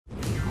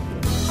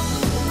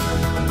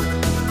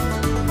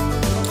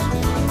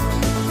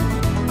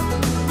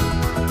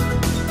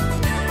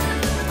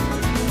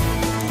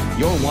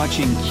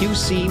watching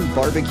QScene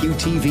BBQ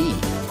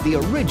TV, the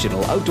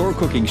original outdoor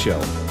cooking show.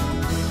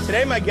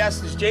 Today my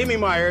guest is Jamie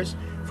Myers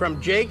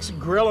from Jake's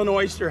Grill and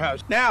Oyster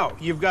House. Now,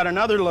 you've got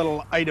another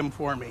little item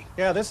for me.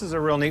 Yeah, this is a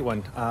real neat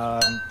one.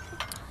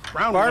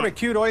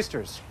 Barbecued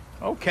oysters.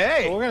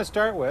 Okay. So what we're going to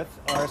start with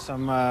are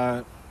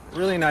some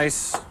really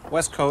nice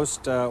West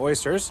Coast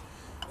oysters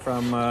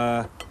from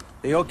the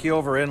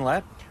Okiover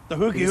Inlet. The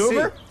Hookie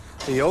Hoover?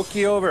 The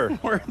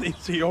Okiover. Where are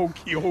these the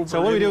Okiover?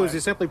 So what we do is you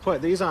simply put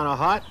these on a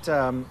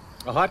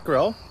hot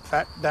grill.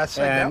 That's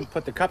and down.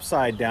 Put the cup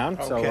side down.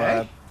 Okay.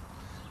 So,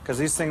 because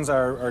these things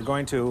are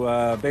going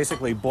to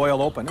basically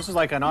boil open. This is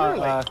like an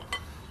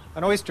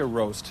oyster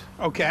roast.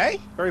 Okay.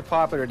 Very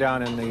popular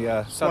down in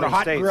the southern Put a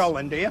hot states. grill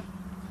in, do you?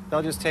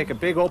 They'll just take a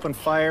big open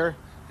fire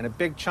and a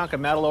big chunk of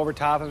metal over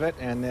top of it,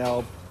 and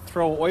they'll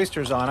throw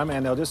oysters on them,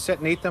 and they'll just sit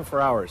and eat them for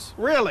hours.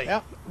 Really?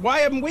 Yeah. Why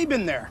haven't we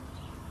been there?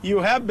 You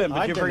have been, but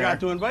I've you been forgot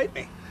there. to invite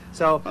me.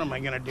 So what am I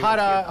going to do?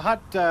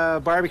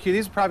 Hot barbecue.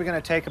 These are probably going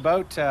to take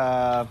about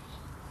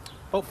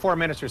 4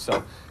 minutes or so.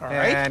 All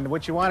right. And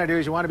what you want to do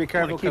is you want to be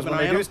careful because when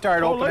they do them?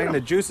 start Oh, look at opening, the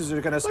them. juices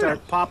are going to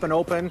start popping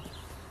open.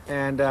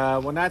 And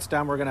when that's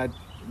done, we're going to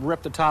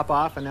rip the top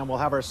off, and then we'll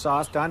have our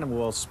sauce done, and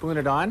we'll spoon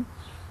it on,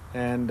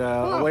 and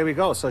away we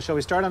go. So shall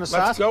we start on the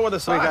sauce? Let's go with the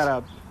sauce. We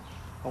got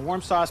a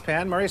warm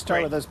saucepan. Murray,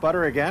 start with this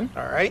butter again.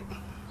 All right.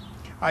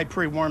 I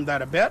pre-warmed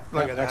that a bit.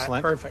 Look at that.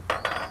 Excellent. Perfect.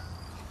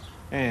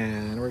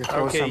 And we're going to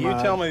throw some... Okay, you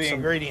tell me the some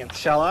ingredients.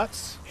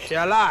 Shallots.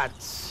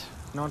 Shallots.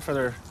 Known for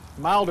their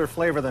milder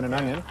flavor than an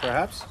onion,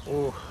 perhaps.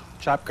 Ooh.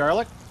 Chopped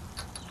garlic.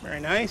 Very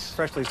nice.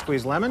 Freshly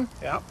squeezed lemon.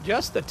 Yeah,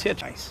 just a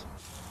titch nice.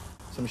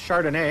 Some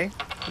Chardonnay.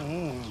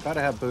 Got to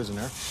have booze in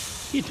there.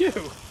 You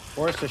do.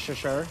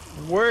 Worcestershire.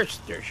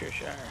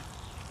 Worcestershire.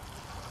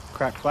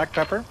 Cracked black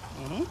pepper.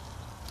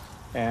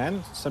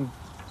 And some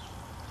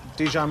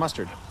Dijon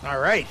mustard. All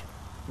right.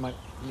 Might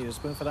need a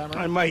spoon for that,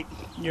 Murray? I might.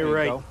 You're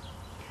There you right. go.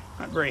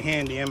 Not very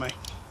handy, am I?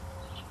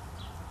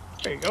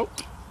 There you go.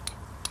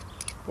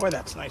 Boy,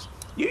 that's nice.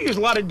 You use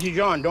a lot of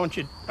Dijon, don't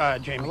you,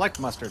 Jamie? I like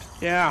mustard.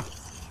 Yeah.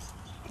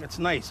 It's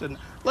nice. And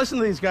listen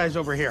to these guys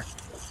over here.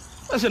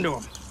 Listen to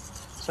them.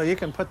 So you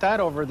can put that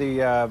over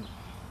the Over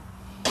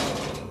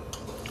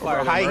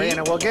high Murray, heat.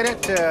 and we'll get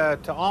it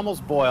to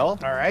almost boil.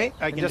 All right,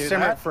 I And can just do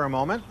simmer that. it for a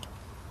moment.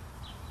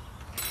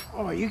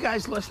 Oh, are you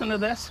guys listening to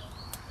this?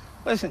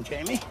 Listen,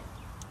 Jamie.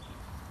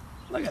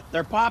 Look at,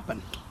 they're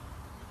popping.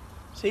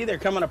 See, they're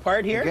coming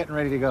apart here. They're getting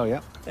ready to go,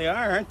 yep. They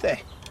are, aren't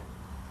they?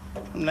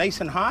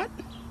 Nice and hot.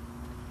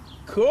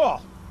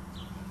 Cool.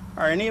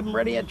 Are any of them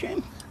ready yet,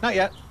 Jamie? Not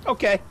yet.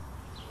 Okay.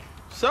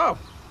 So,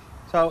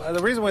 The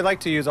reason we like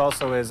to use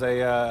also is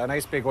a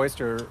nice big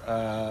oyster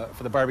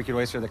for the barbecued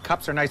oyster. The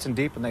cups are nice and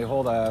deep, and they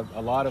hold a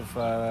lot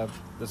of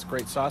this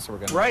great sauce that we're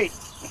going to right.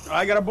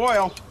 I got to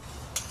boil.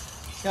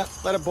 Yeah,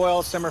 let it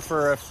boil, simmer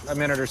for a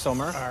minute or so,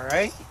 Murray. All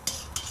right.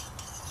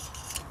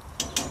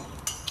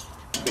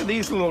 Look at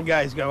these little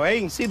guys go, eh? You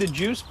can see the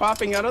juice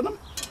popping out of them.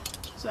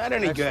 Is that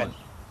any Excellent. good?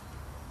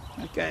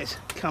 That guy's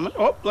coming.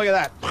 Oh, look at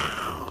that.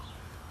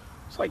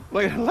 It's like,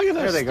 look at the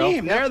There they go.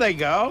 steam. Yep. There they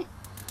go.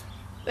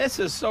 This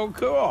is so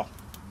cool.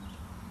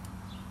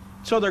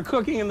 So they're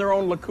cooking in their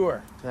own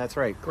liqueur. That's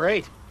right.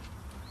 Great.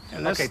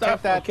 And this Okay,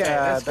 stuff, take okay,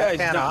 that this guy's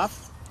pan done.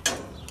 off.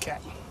 Okay.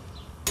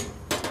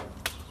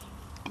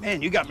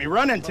 Man, you got me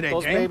running today,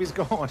 Those James. babies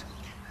going.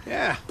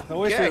 Yeah. The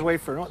oysters Okay.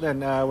 wait for... Then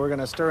we're going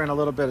to stir in a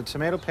little bit of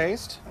tomato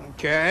paste.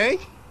 Okay.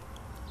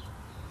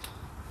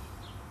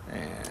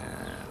 And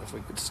if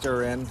we could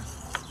stir in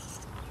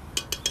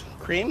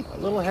Cream. a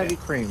little heavy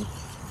cream.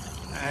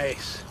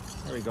 Nice.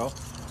 There we go.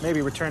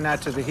 Maybe return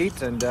that to the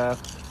heat and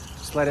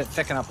just let it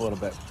thicken up a little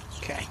bit.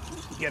 Okay.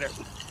 Get it.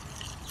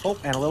 Oh,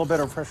 and a little bit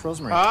of fresh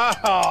rosemary.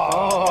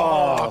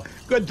 Oh,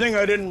 good thing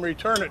I didn't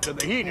return it to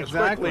the heat as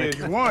quickly as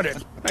you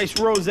wanted. Nice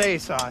rosé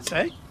sauce,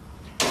 eh? Look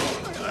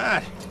at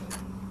that.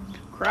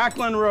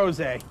 Crackling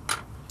rosé.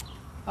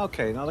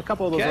 Okay, now a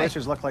couple of those Okay.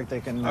 oysters look like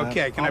they can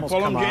Okay, can I almost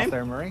pull 'em, come off James?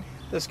 there, Murray.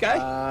 This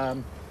guy?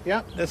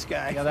 Yeah. This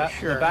guy, Yeah, that, for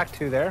sure. the back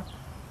two there.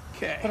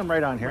 Okay. Put them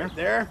right on here. Right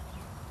there.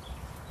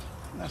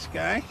 This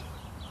guy.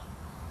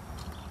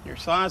 Your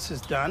sauce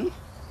is done.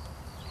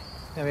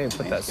 Yeah, maybe put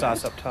that Thanks,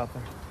 sauce guys. up top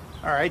there.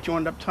 All right, you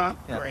want it up top?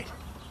 Yeah. Great.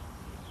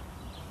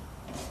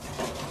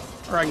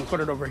 Or I can put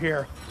it over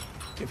here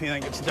if you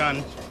think it's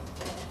done.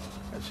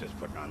 Let's just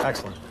put it on there.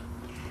 Excellent.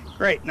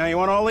 Great. Now you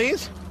want all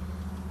these?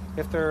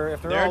 If they're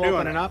They're all doing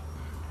opening it. up,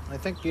 I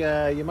think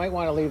you might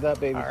want to leave that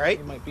baby. All right.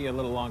 It might be a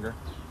little longer.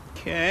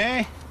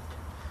 Okay.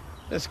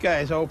 This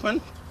guy's open.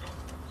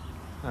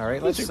 All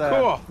right, These are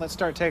cool. let's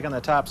start taking the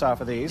tops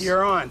off of these.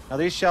 You're on. Now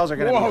these shells are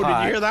going to be Whoa,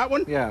 hot. did you hear that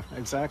one? Yeah, So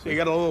exactly. you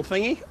got a little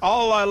thingy?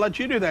 I'll let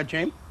you do that,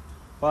 James.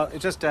 Well,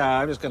 it's just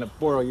I'm just going to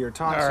borrow your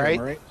tongs All here, right.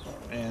 Murray,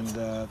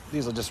 and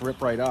these will just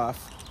rip right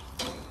off.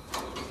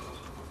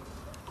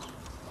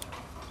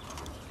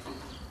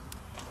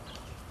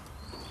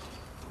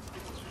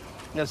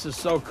 This is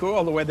so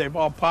cool, the way they've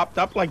all popped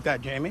up like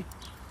that, Jamie.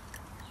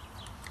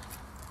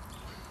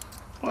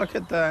 Look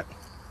at that.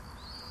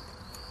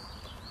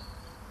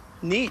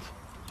 Neat.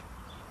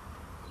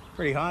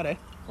 Pretty hot, eh?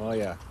 Oh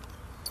yeah.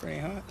 Pretty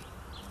hot.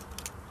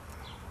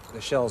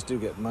 the shells do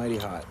get mighty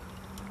hot.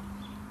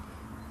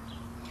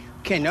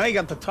 Okay, now you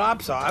got the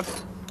tops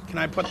off. Can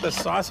I put this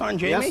sauce on,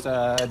 Jamie? Yes,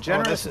 Oh,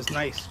 generous this is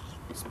nice.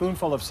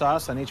 spoonful of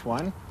sauce on each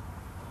one.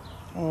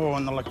 Oh,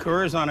 and the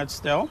liqueur's on it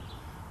still.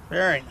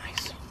 Very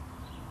nice.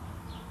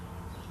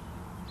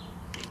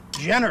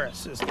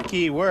 Generous is the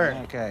key word.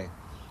 Okay.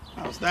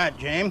 How's that,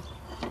 James?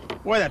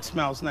 Boy, that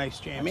smells nice,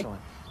 Jamie.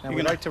 Excellent. Now You're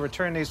we'd for like to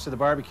return these to the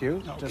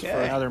barbecue just for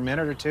Okay. another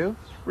minute or two.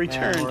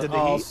 Return and to we're the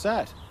all heat.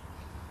 set.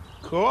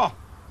 Cool.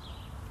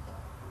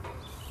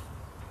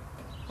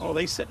 Oh,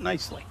 they sit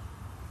nicely.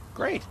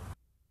 Great.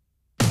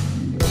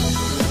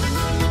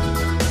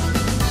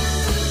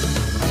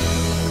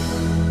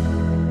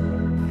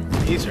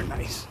 These are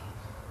nice.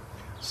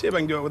 See if I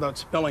can do it without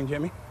spilling,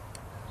 Jimmy.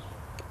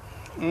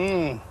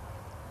 Mmm.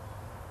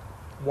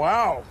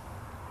 Wow.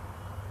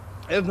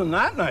 Isn't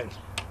that nice?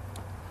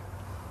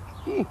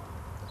 Mm.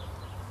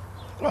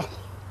 Oh,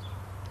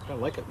 I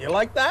like it. you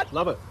like that?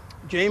 Love it.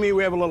 Jamie,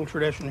 we have a little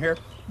tradition here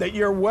that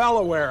you're well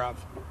aware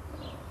of.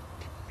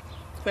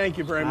 Thank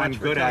you very much I'm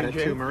for good coming, at it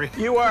Jamie. too, Marie.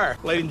 You are.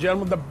 Ladies and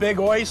gentlemen, the big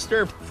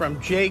oyster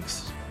from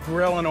Jake's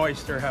Grill and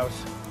Oyster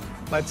House.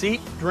 Let's eat,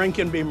 drink,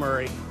 and be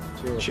Murray.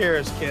 Cheers.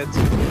 Cheers, kids.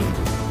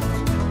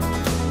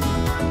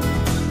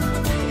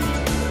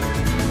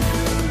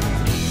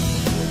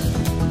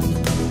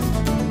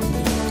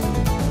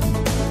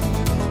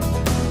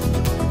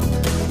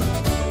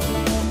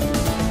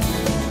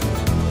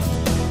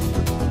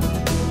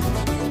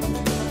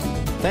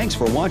 Thanks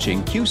for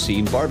watching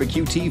QScene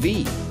BBQ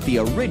TV, the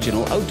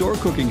original outdoor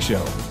cooking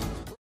show.